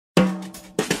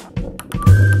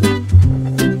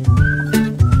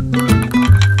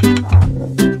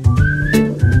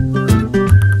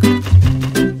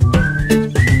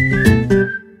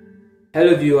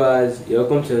viewers, you're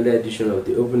welcome to another edition of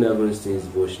the Open Heavens Things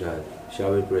Devotional.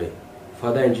 Shall we pray?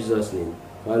 Father, in Jesus' name,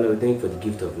 Father, we thank you for the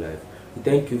gift of life. We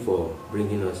thank you for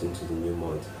bringing us into the new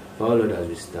month. Father, Lord, as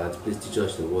we start, please teach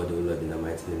us the word, O Lord, in the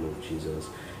mighty name of Jesus.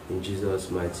 In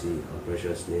Jesus' mighty and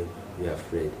precious name, we have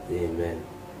prayed. Amen.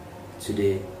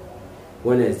 Today,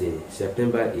 Wednesday,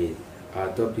 September 8th, our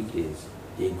topic is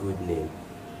a good name.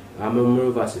 Our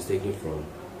memory verse is taken from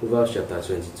Proverbs chapter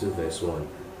 22, verse 1,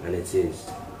 and it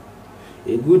says,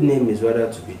 "A good name is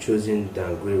rather to be chosen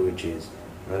than great riches,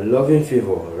 and loving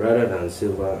favor rather than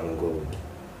silver and gold."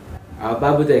 Our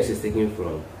Bible text is taken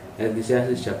from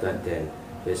Ecclesiastes chapter 10,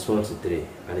 verse 1 to 3,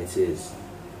 and it says,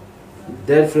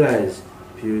 "Dead flies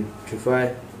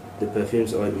purify the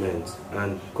perfume's ointment,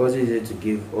 and causes it to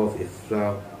give off a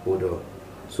flower odor.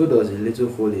 So does a little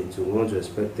folly to one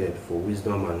respected for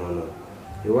wisdom and honor.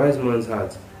 A wise man's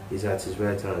heart is at his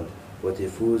right hand, but a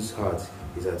fool's heart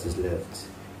is at his left.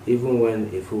 Even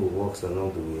when a fool walks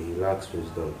along the way, he lacks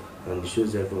wisdom, and he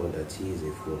shows everyone that he is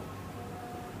a fool."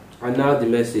 And now the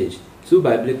message. Two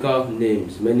biblical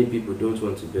names many people don't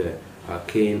want to bear are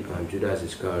Cain and Judas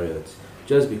Iscariot,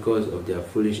 just because of their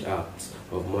foolish acts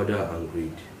of murder and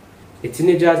greed. A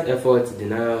teenager's efforts,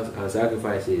 denials, and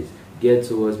sacrifices geared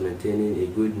towards maintaining a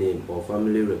good name or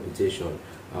family reputation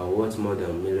are worth more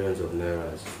than millions of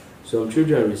nairas. Some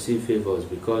children receive favors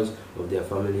because of their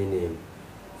family name.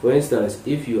 For instance,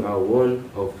 if you are one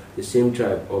of the same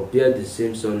tribe or bear the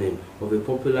same surname of a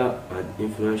popular and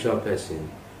influential person,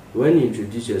 when you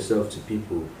introduce yourself to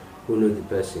people who know the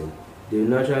person, they will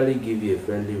naturally give you a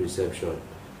friendly reception,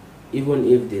 even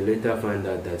if they later find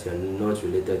out that you are not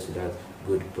related to that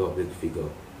good public figure.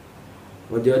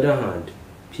 On the other hand,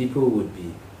 people would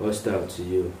be hostile to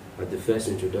you at the first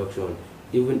introduction,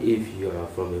 even if you are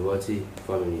from a wealthy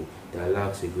family that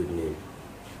lacks a good name.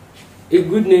 A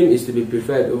good name is to be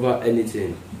preferred over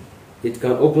anything. It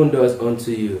can open doors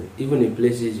unto you, even in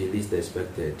places you least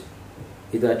expected.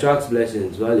 It attracts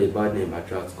blessings, while a bad name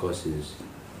attracts curses.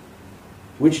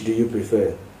 Which do you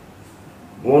prefer?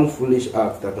 One foolish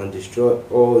act that can destroy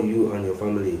all you and your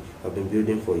family have been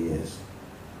building for years.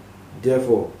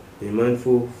 Therefore, be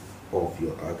mindful of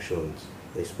your actions,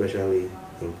 especially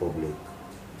in public.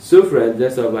 So friends,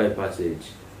 let's talk about a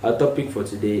passage. Our topic for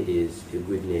today is a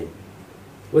good name.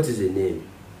 What is a name?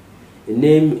 A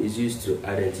name is used to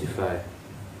identify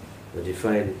or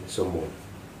define someone.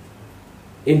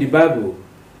 In the Bible,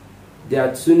 there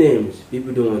are two names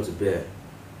people don't want to bear: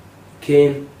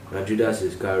 Cain and Judas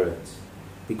Iscariot,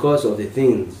 because of the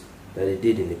things that they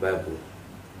did in the Bible.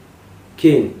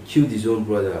 Cain killed his own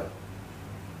brother,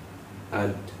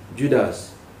 and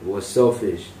Judas was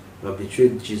selfish and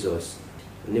betrayed Jesus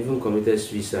and even committed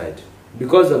suicide.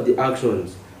 Because of the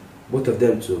actions both of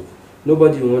them took,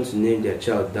 nobody wants to name their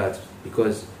child that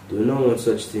because they will not want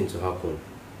such thing to happen.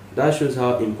 That shows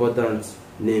how important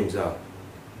names are.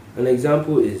 An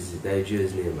example is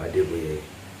Nigeria's name, Adeboye.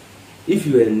 If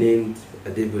you were named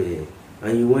Adeboye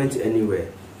and you went anywhere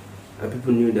and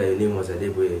people knew that your name was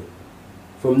Adeboye,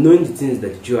 from knowing the things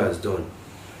that the Jew has done,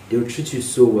 they will treat you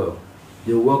so well.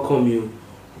 They will welcome you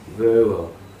very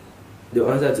well. They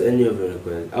will answer to any of your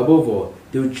requests. Above all,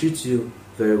 they will treat you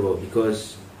very well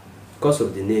because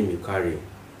of the name you carry.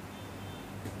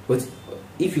 But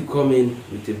if you come in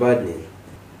with a bad name,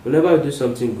 whenever you do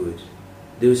something good,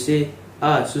 they will say,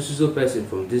 so person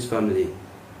from this family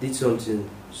did something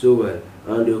so well,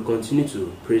 and they will continue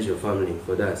to praise your family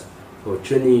for that, for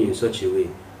training you in such a way,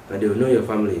 and they will know your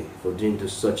family for doing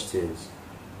such things.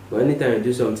 But anytime you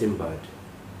do something bad,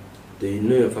 they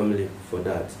know your family for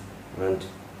that, and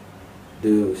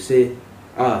they will say,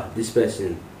 this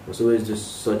person must always do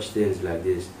such things like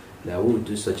this, that we would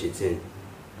do such a thing.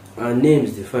 Our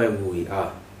names define who we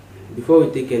are. Before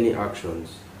we take any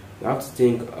actions, we have to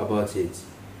think about it.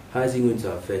 How is it going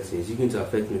to affect me? Is it going to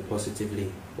affect me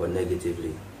positively or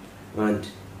negatively? And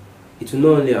it will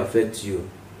not only affect you,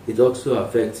 it also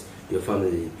affects your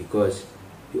family because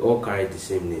you all carry the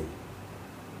same name.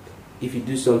 If you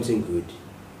do something good,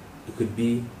 it could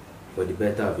be for the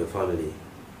better of your family.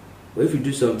 But if you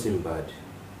do something bad,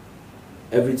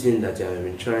 everything that you have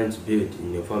been trying to build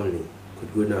in your family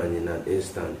could go down in an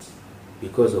instant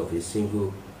because of a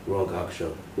single wrong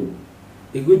action.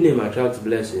 A good name attracts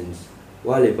blessings,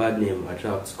 while a bad name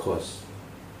attracts curse.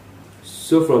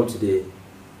 So from today,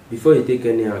 before you take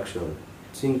any action,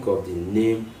 think of the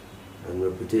name and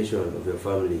reputation of your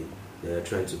family that you are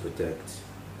trying to protect.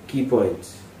 Key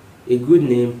points. A good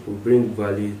name will bring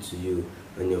value to you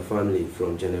and your family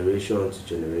from generation to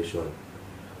generation.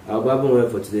 Our Bible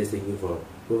word for today is taken from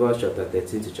Proverbs chapter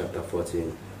 13 to chapter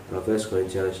 14 and 1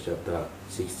 Corinthians chapter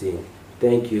 16.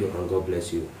 Thank you and God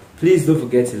bless you. Please don't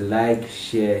forget to like,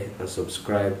 share, and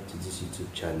subscribe to this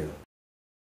YouTube channel.